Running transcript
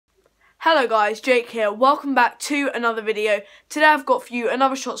Hello guys, Jake here. Welcome back to another video. Today I've got for you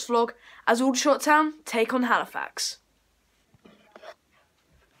another Shots vlog as Aldershot Town take on Halifax.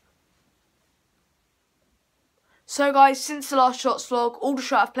 So guys, since the last Shots vlog,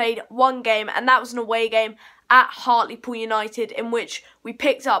 Aldershot have played one game, and that was an away game at Hartlepool United, in which we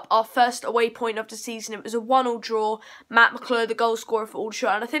picked up our first away point of the season. It was a 1-1 draw. Matt McClure, the goal scorer for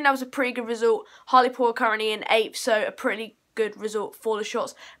Aldershot, and I think that was a pretty good result. Hartlepool are currently in 8th, so a pretty good result for the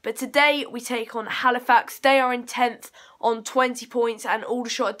Shots. But today we take on Halifax. They are in 10th on 20 points, and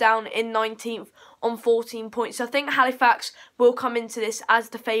Aldershot are down in 19th on 14 points. So I think Halifax will come into this as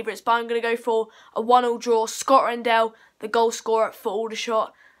the favourites, but I'm going to go for a 1-1 draw. Scott Rendell, the goal scorer for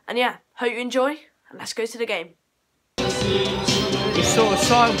Aldershot. And yeah, hope you enjoy, and let's go to the game. It's sort of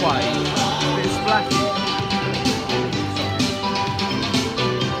sideways, a bit splashy.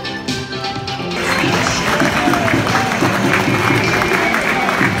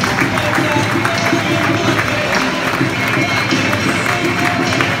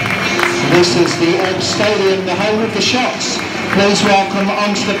 This is the Old Stadium, the home of the Shots. Please welcome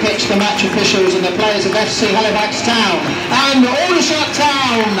onto the pitch the match officials and the players of FC Halifax Town and Aldershot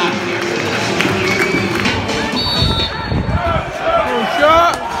Town.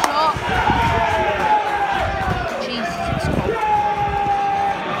 Shot!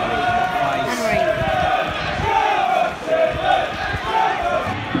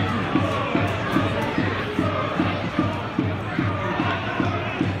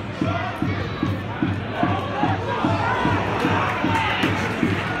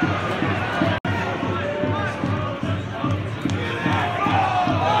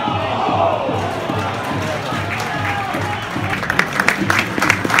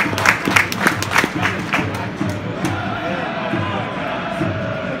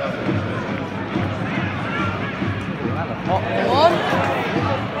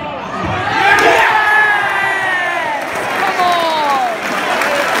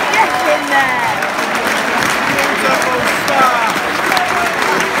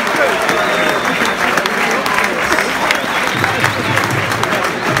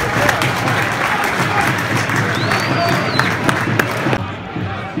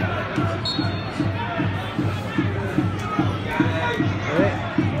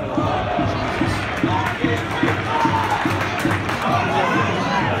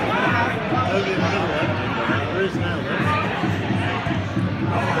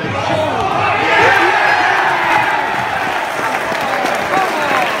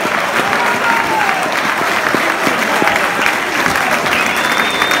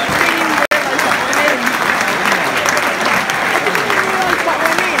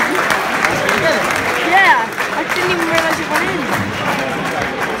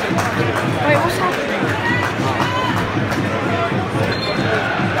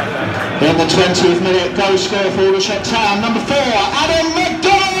 In the 20th minute, goal scorer for Aldershot Town, number 4, Adam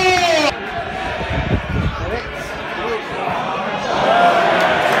McDonald!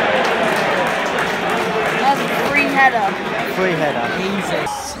 That's a free header. Free header, easy.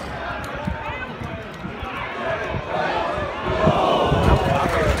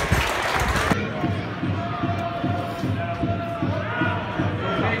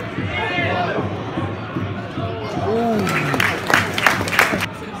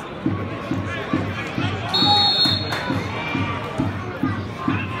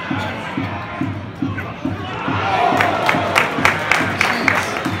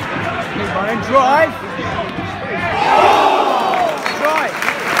 Drive. Right.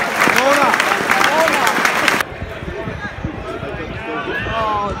 Corner.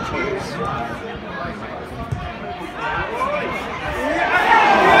 Oh, jeez.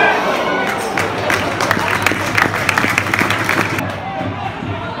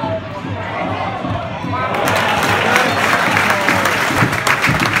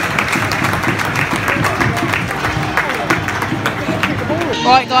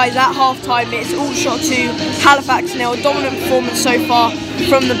 Right guys, at half time it's Aldershot 2, Halifax 0. A dominant performance so far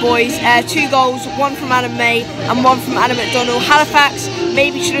from the boys. 2 goals, one from Adam May and one from Adam McDonald. Halifax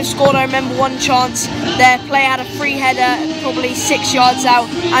maybe should have scored. I remember one chance. Their player had a free header probably 6 yards out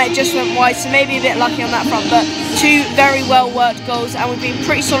and it just went wide, so maybe a bit lucky on that front, but 2 very well worked goals, and we've been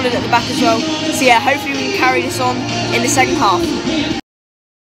pretty solid at the back as well. So yeah, hopefully we can carry this on in the second half.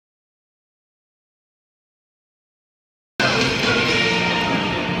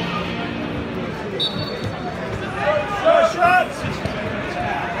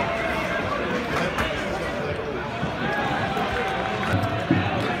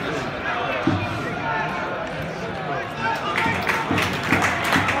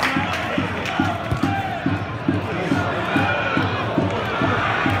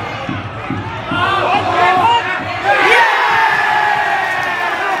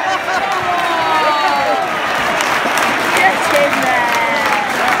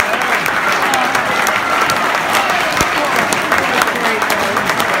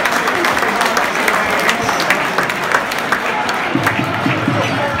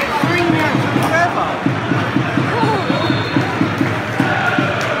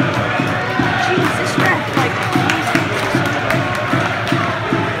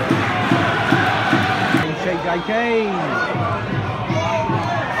 Jakey.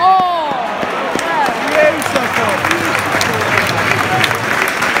 Oh! Beautiful.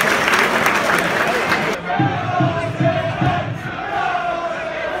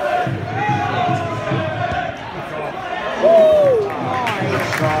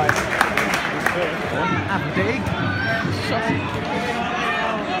 Have a dig.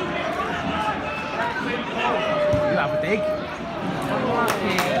 You have a dig.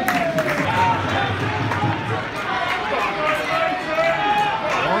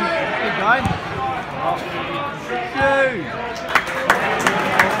 Go on, keep going. Shoot.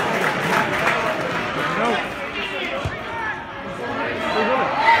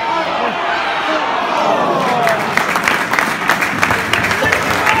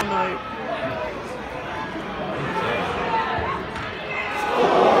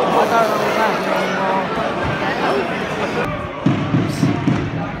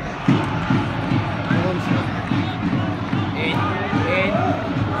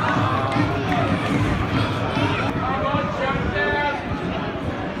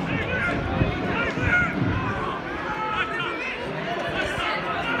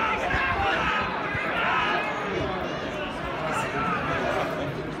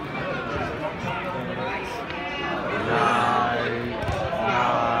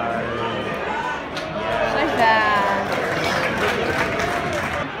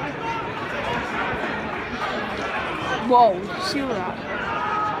 Whoa, see that?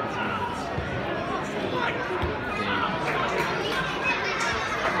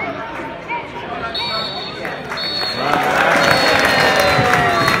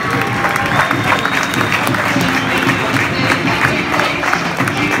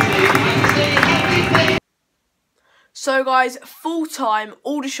 So guys, full time,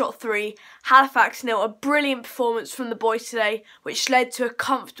 Aldershot 3, Halifax 0. A brilliant performance from the boys today, which led to a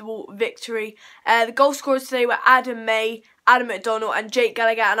comfortable victory. The goal scorers today were Adam May, Adam McDonald and Jake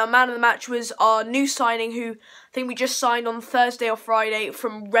Gallagher, and our man of the match was our new signing, who I think we just signed on Thursday or Friday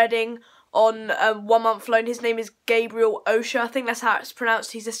from Reading on a 1 month loan. His name is Gabriel Osha, I think that's how it's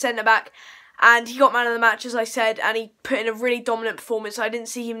pronounced. He's a centre back. And he got man of the match, as I said, and he put in a really dominant performance. I didn't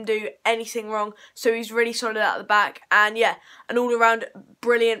see him do anything wrong, so he's really solid at the back. And yeah, an all-around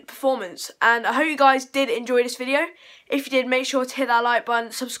brilliant performance. And I hope you guys did enjoy this video. If you did, make sure to hit that like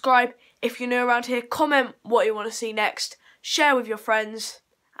button, subscribe if you're new around here, comment what you want to see next, share with your friends,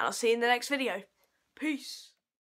 and I'll see you in the next video. Peace.